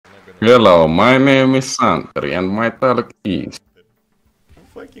Hello, my name is Santeri and my talk is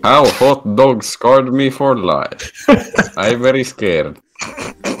how hot dog scarred me for life. I'm very scared.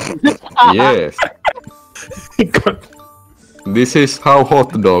 Yes. This is how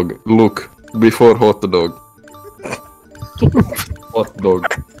hot dog look before hot dog. Hot dog.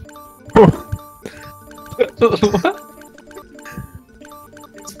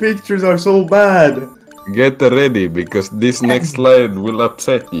 These pictures are so bad. Get ready because this next slide will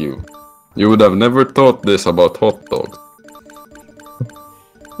upset you. You would have never thought this about hot dogs.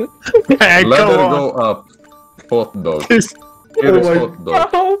 Ladder go up. Hot dog. Here is hot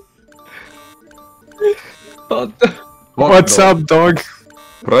dog. What's up, dog?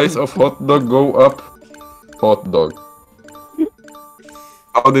 Price of hot dog go up. Hot dog.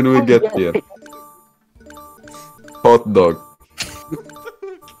 How did we get here? Hot dog.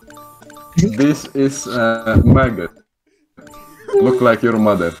 This is maggot. Look like your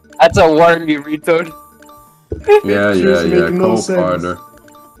mother. That's a wormy retard. Yeah. no Co sense. harder.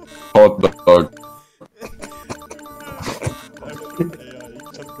 Hot dog. You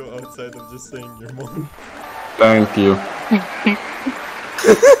can't go outside of just saying your mom. Thank you.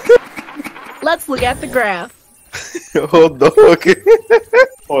 Let's look at the graph. Hot dog.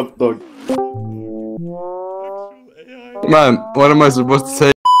 Hot dog. Man, what am I supposed to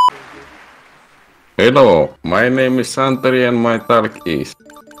say? Hello, my name is Santeri and my talk is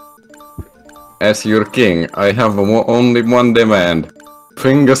as your king, I have only one demand.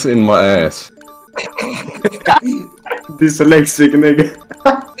 Fingers in my ass. Dyslexic nigga.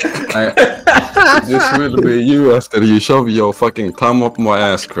 This will be you after you shove your fucking thumb up my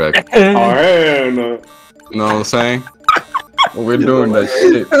ass crack. Oh, hell no. Know what I'm saying? We're doing that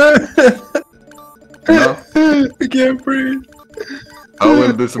shit. No? I can't breathe. How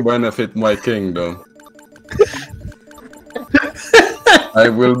will this benefit my kingdom? I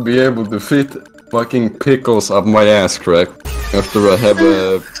will be able to fit fucking pickles up my ass crack after I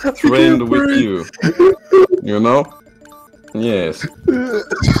have trained with you. You know? Yes.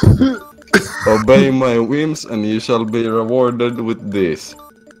 Obey my whims and you shall be rewarded with this.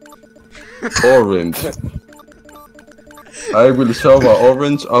 Orange. I will shove an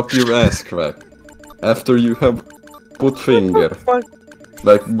orange up your ass crack after you have put finger.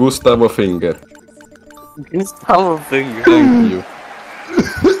 Like Gustavo finger. Gustavo finger. Thank you.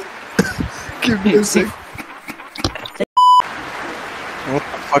 Give me a sec. What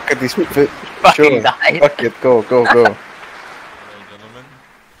the fuck are these Fucking Sure. died. Fuck it, go. Gentlemen.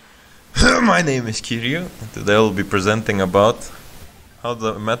 My name is Kiryu, and today I'll be presenting about how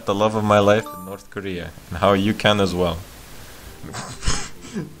I met the love of my life in North Korea, and how you can as well.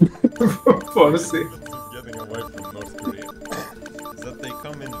 Farsi. Getting a wife from North Korea is that they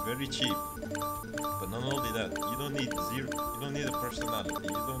come in very cheap. But not only that, you don't need you don't need a personality, you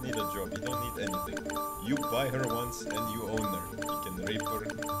don't need a job, you don't need anything. You buy her once and you own her. You can rape her,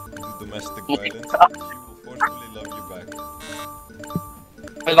 do domestic violence, and she will forcefully love you back.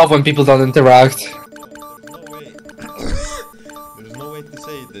 I love when people don't interact. There's no way to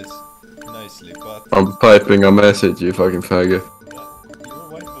say this nicely, but I'm typing a message, you fucking faggot. your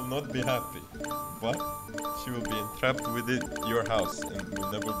wife will not be happy. But she will be entrapped within your house and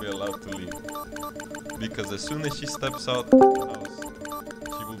will never be allowed to leave. Because as soon as she steps out of the house,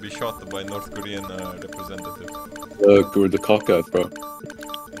 she will be shot by North Korean representative. We're the cock out, bro.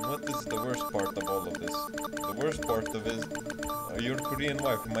 And what is the worst part of all of this? The worst part of it is your Korean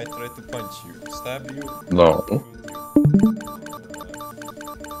wife might try to punch you, stab you. No.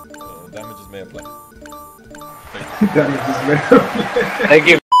 Damages may apply. Thank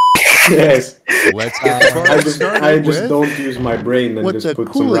you. Yes. Let's get I just don't use my brain and what just the put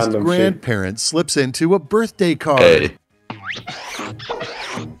some coolest random shit. grandparent slips into a birthday card. Hey.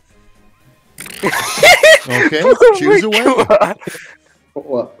 Okay, choose a way.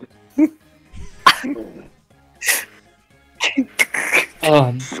 What?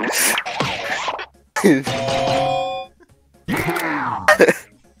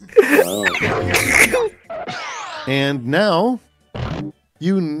 And now,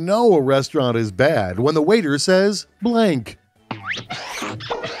 you know a restaurant is bad when the waiter says blank.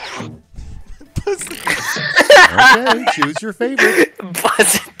 Okay, choose your favorite.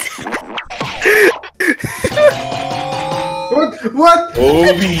 What?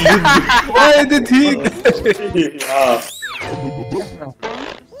 Oh, Why did he?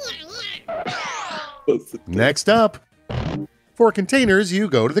 Next up, for containers, you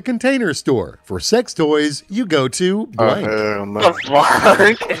go to the container store. For sex toys, you go to blank. The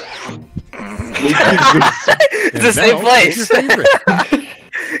fuck? It's the same Now, place. choose your favorite.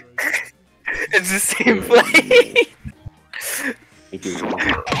 It's the same place.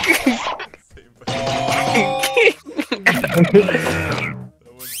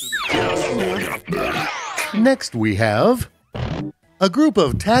 Next we have... A group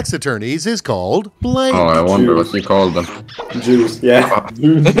of tax attorneys is called blank. Oh, I wonder what you call them. Jews, yeah.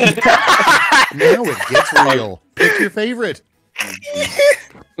 Now it gets real. Pick your favorite.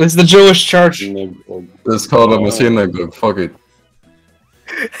 It's the Jewish church. Let's call them a synagogue. Fuck it.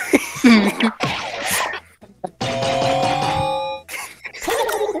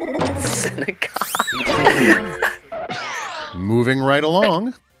 Moving right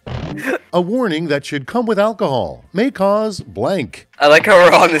along. A warning that should come with alcohol may cause blank. I like how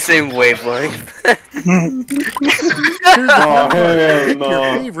we're on the same wavelength. Here's the Oh, pick hell your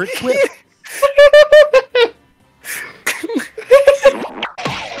no. favorite quip.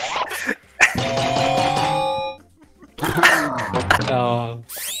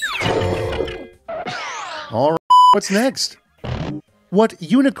 All right, what's next? What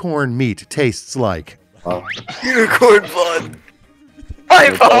unicorn meat tastes like? Unicorn blood.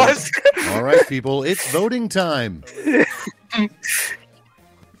 Hi, boss. All right, people, it's voting time.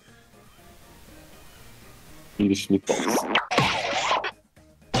 English meatballs.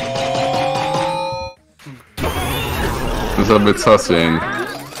 It's a bit sassy, ain't it?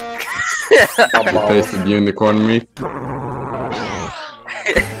 Tasted unicorn meat.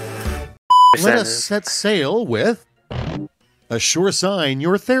 Let us set sail with a sure sign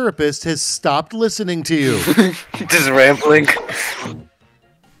your therapist has stopped listening to you. Just rambling. Pick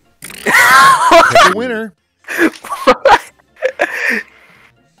a winner.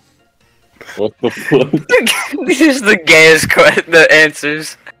 What the fuck? This is the gayest the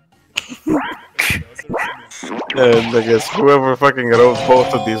answers. And I guess whoever fucking wrote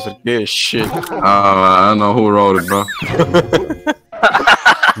both of these are gay as shit. I don't know who wrote it, bro.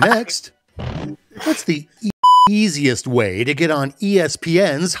 Next, what's the easiest way to get on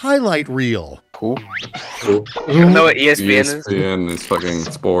ESPN's highlight reel? Cool. You know what ESPN is? ESPN is fucking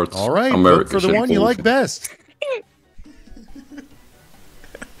sports. All right, vote American for the shit one you like bullshit. best.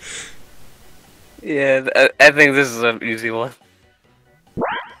 Yeah, I think this is an easy one.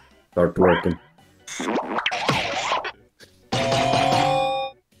 Start working.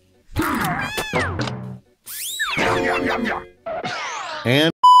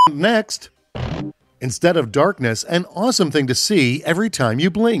 And next, instead of darkness, an awesome thing to see every time you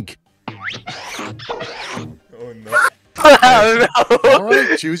blink. Oh no. Oh, no. All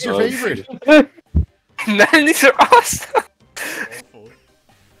right, choose your favorite. Man, these are awesome. Awful.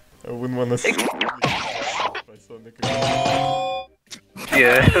 I wouldn't want to see if I saw Nick.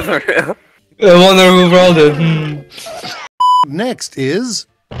 Yeah, for real. I wonder who wrote it. Next is,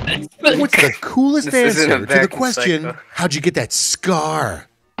 what's the coolest This isn't answer to the American question, Psycho. how'd you get that scar?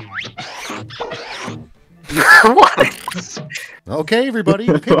 What? Okay, everybody,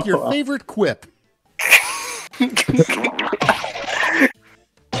 pick your favorite quip.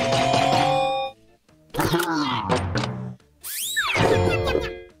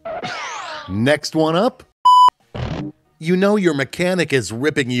 Next one up. You know your mechanic is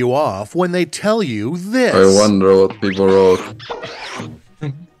ripping you off when they tell you this. I wonder what people wrote.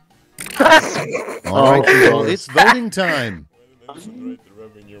 All right, people, it's voting time. Why did I just write the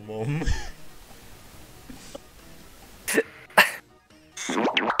rubbing your mom?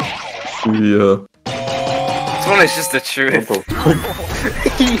 Yeah. This one is just the truth.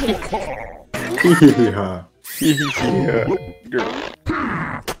 Yeah.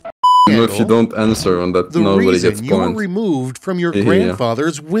 You know, if you don't answer on that, The nobody reason gets you were points. removed from your Yeah.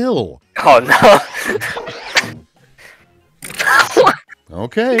 grandfather's will. Oh no.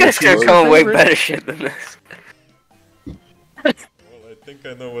 Okay. You guys choose could your come up with way favorite. better shit than this. Well, I think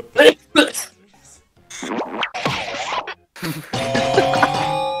I know what the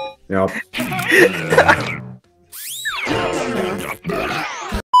Yep.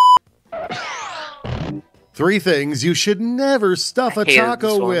 Three things you should never stuff a I hated this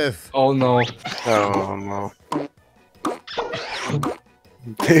taco one. with. Oh no. Oh no.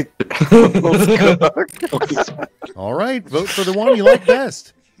 All right, vote for the one you like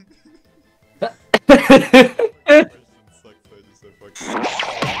best. question sucks. I just said fucking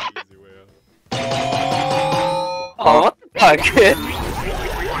easy way out. Oh, what the fuck?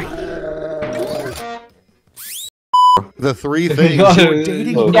 The three things your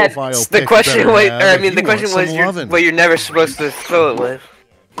dating Yeah, profile the pic question better was, have or I if mean, the you question want was, some you're, lovin'. what you're never supposed to fill it with.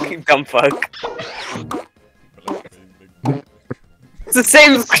 You dumb fuck. It's the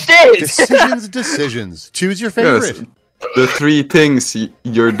same shit. Decisions. Choose your Yes. favorite. The three things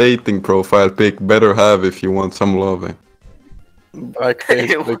your dating profile pic better have if you want some loving. Black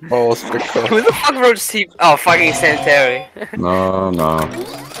face, big balls, big Who balls. the fuck wrote Steve? Oh, fucking Sanitary. No.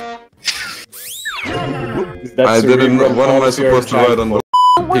 That's I didn't know. cerebral What am I palsy or supposed to write on the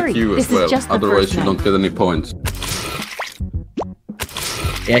Don't worry, pick you this as well? is just the Otherwise, first you don't night. get any points.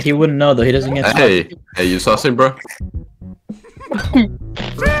 Yeah, he wouldn't know though. He doesn't get. Hey, you saucy, bro? Hey.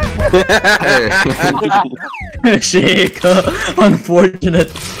 Shake.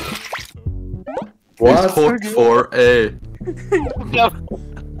 Unfortunate. It's hot for a.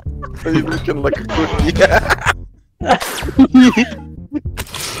 He's looking like a cookie.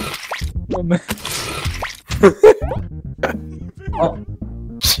 Oh, man. Oh.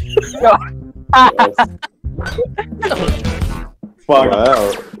 Fuck.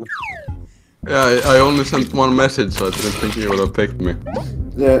 Wow. Yeah, I only sent one message, so I didn't think he would have picked me.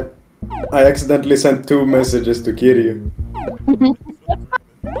 Yeah. I accidentally sent 2 messages to Kiryu.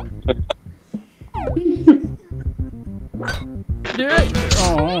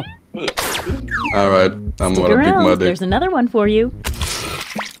 Alright, I'm Stick gonna pick around, my dick. there's another one for you.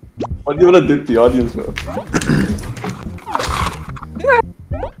 What do you wanna do to the audience now?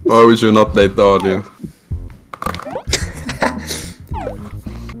 Why would you not date the audience?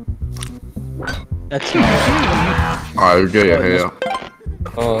 That's not. I'll get you here.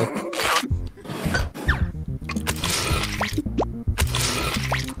 Hey.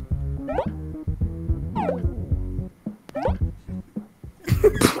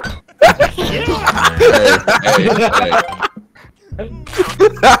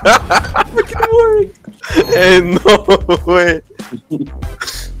 Hey, no way.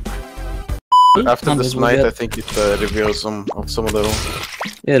 After this night, I think it reveals some of the.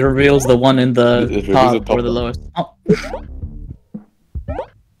 It reveals the one in the It reveals top the top or the one. lowest. Oh.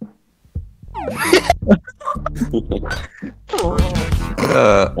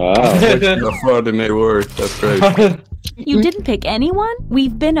 Wow. The Friday night work, that's great. You didn't pick anyone?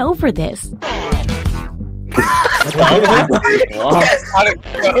 We've been over this. That's how it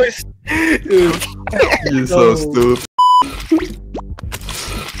goes. You're so stupid.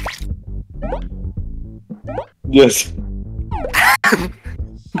 Yes.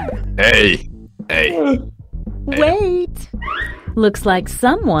 Hey. Wait! Looks like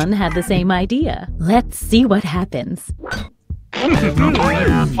someone had the same idea. Let's see what happens.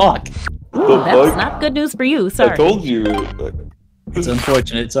 Fuck. That's not good news for you, I sorry. told you. It's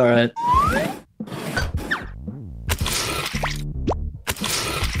unfortunate. It's alright.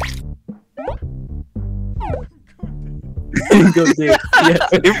 Go there. Yeah.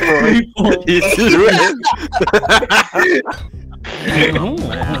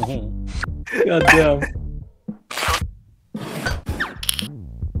 God damn.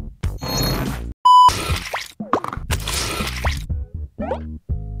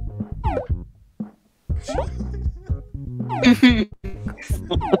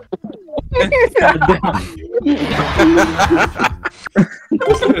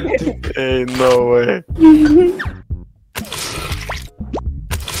 Hey, no way.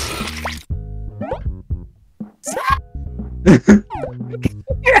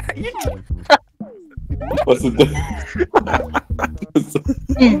 What's it?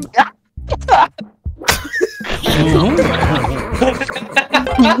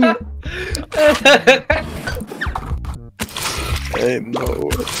 Hey, no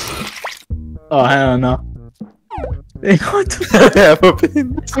way. Oh, I don't know. What the I have a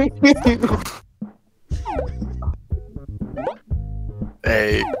penis.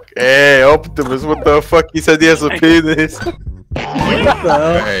 Hey, Optimus, what the fuck? He said he has a penis.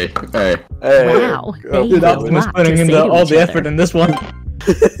 Hey. Hey. Wow, they Dude, have a Optimus lot putting to in say to all each the other. effort in this one.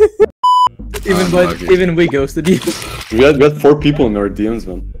 Unlucky. Even we ghosted you. We got 4 people in our DMs,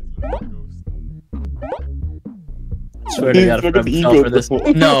 man. Swear to God, Look Fred at the fell ego. for this.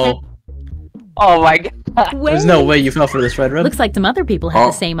 No, Oh my god. there's no way you fell for this, Fred. Looks like some other people had Oh.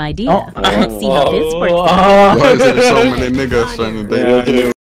 the same idea. Oh. Let's see how this works out. Why is there so many niggas trying to date?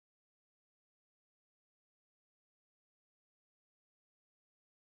 Yeah.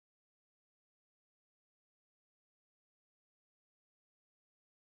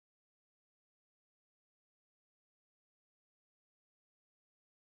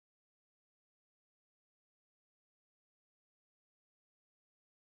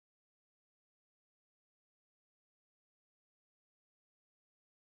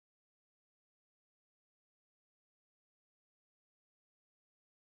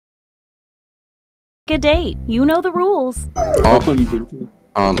 A date. You know the rules. Unlucky.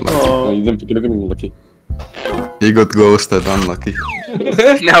 Oh, you didn't pick it up, lucky. He got ghosted, unlucky.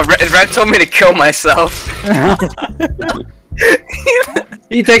 No, Red told me to kill myself.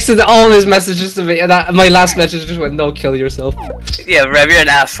 He texted all his messages to me, and my last message just went, "No, kill yourself." Yeah, Rev, you're an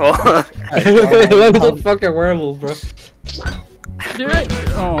asshole. What the fucking werewolf, bro?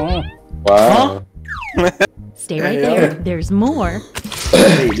 Oh. Wow. Stay right there. There's more.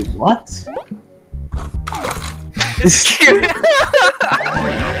 Wait, what?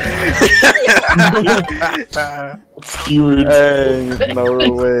 No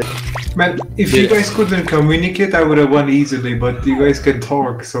way. Man, if you guys couldn't communicate, I would have won easily, but you guys can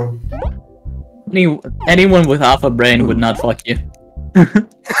talk, so... Anyone with half a brain would not fuck you.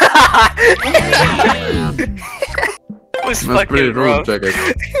 Was That's pretty fucking bro. rude, Jack.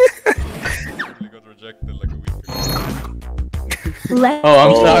 We got rejected like a week ago. Let's Oh, I'm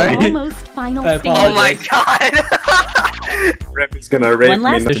do the sorry. almost final I stage. Oh my god! Rev is gonna rape One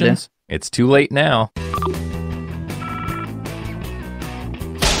last me. Decisions. It's too late now.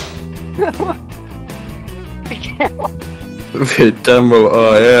 The camel,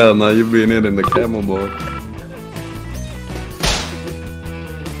 oh yeah, now you've been in the camel boy.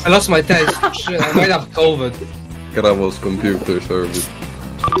 I lost my taste. Shit, I might have COVID. Gravel's computer service.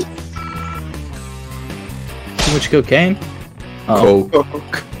 Too much cocaine? Oh,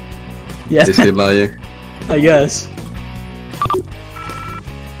 Coke. yeah, Is he lying? I guess.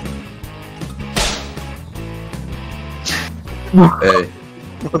 Hey.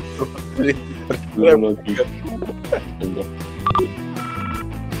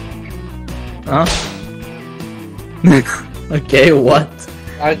 Huh? Okay, what?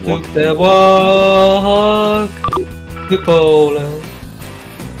 I took the walk to Poland.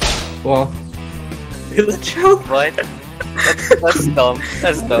 What? What? That's dumb.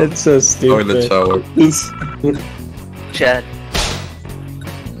 That's dumb. It's so Toilet stupid. shower. Chad.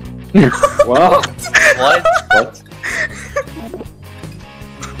 What? What? What?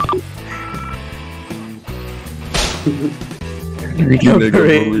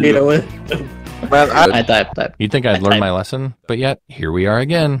 Burrito with. Man, I type. You'd think I'd learned my lesson, but yet, here we are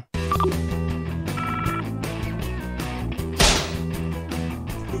again.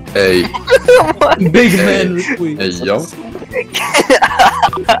 Hey. Big man retweet. Hey, yo.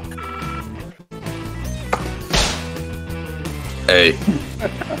 Hey.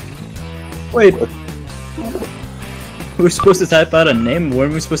 Wait. We were supposed to type out a name?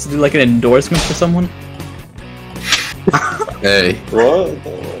 Weren't we supposed to do like an endorsement for someone? Hey. What?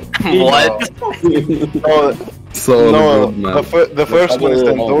 What? no, So no, good, man. the first one is the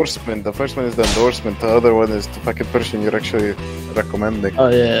other- endorsement. The first one is the endorsement. The other one is the fucking person you're actually recommending. Oh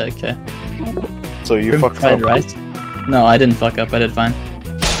yeah, okay. So you fucked Tried, up. right? No, I didn't fuck up. I did fine.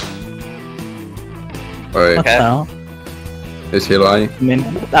 Alright, What the hell? is he lying?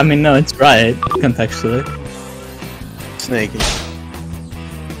 I mean, no, it's right contextually. Snaky.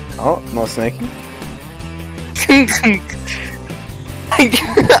 Oh, no snaky.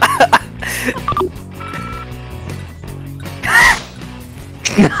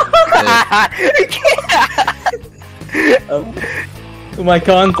 My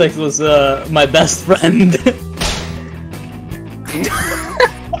context was my best friend.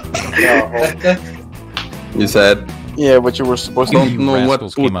 You said, Yeah, but you were supposed to. don't know what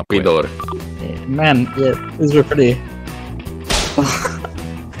rascals came up with. door. Man, yeah, these were pretty.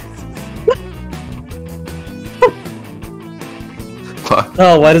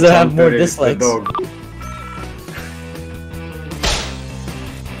 Oh, why does it have more Hunter is the dislikes? dog.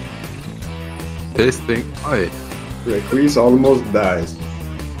 Tasting. Oi. The quiz almost dies.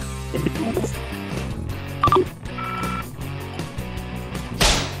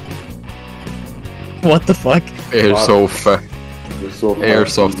 What the fuck? Airsoft. You're so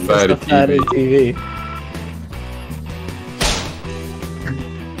Airsoft fatty Fatty TV. TV.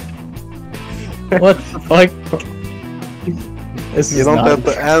 What the fuck? This You is don't not have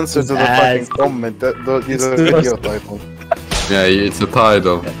to answer to the ass. fucking comment. These are It's video just- titles. Yeah, it's a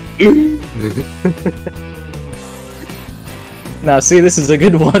title. Now, see, this is a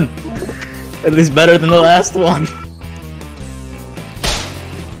good one. At least better than the last one.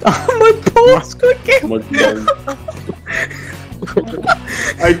 Oh, my balls cooking!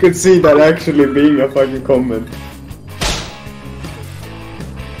 I could see that actually being a fucking comment.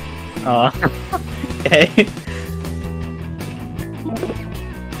 Aw. Okay.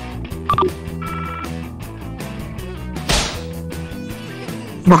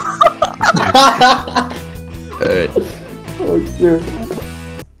 Hey.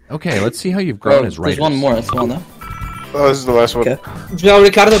 Okay, let's see how you've grown as There's writers. one more as well, no? Oh, this is the last one. Okay. Now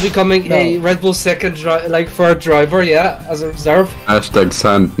Ricardo becoming a Red Bull second for a driver, yeah, as a reserve. Hashtag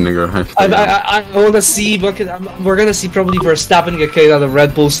sand nigger. Hashtag. I want to see. We're gonna see probably Verstappen get kicked out of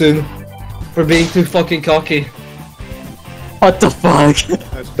Red Bull soon for being too fucking cocky. What the fuck?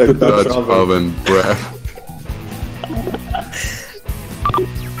 Dutch oven breath.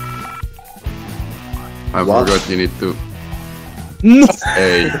 I forgot you need to.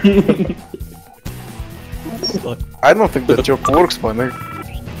 Hey. I don't think that joke works, man.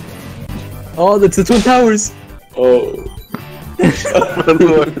 Oh, that's the Twin Towers. Oh.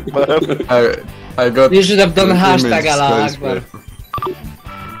 I got. You should have done an hashtag image Allah skyscraper. Akbar.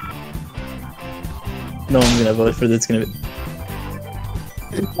 No, I'm gonna vote for this. It's gonna be.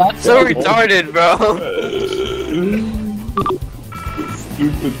 That's so retarded, bro.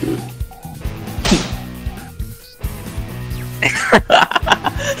 Stupid dude.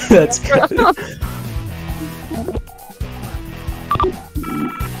 That's good.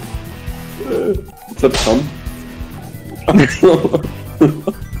 Is that fun?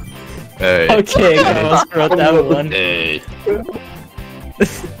 Hey. Okay, I almost brought that one. Hey.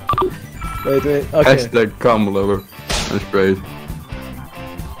 Wait. Okay. Hashtag cum lover. That's great.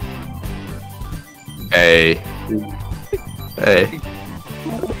 Hey. Hey.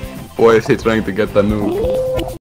 Why is he trying to get the noob?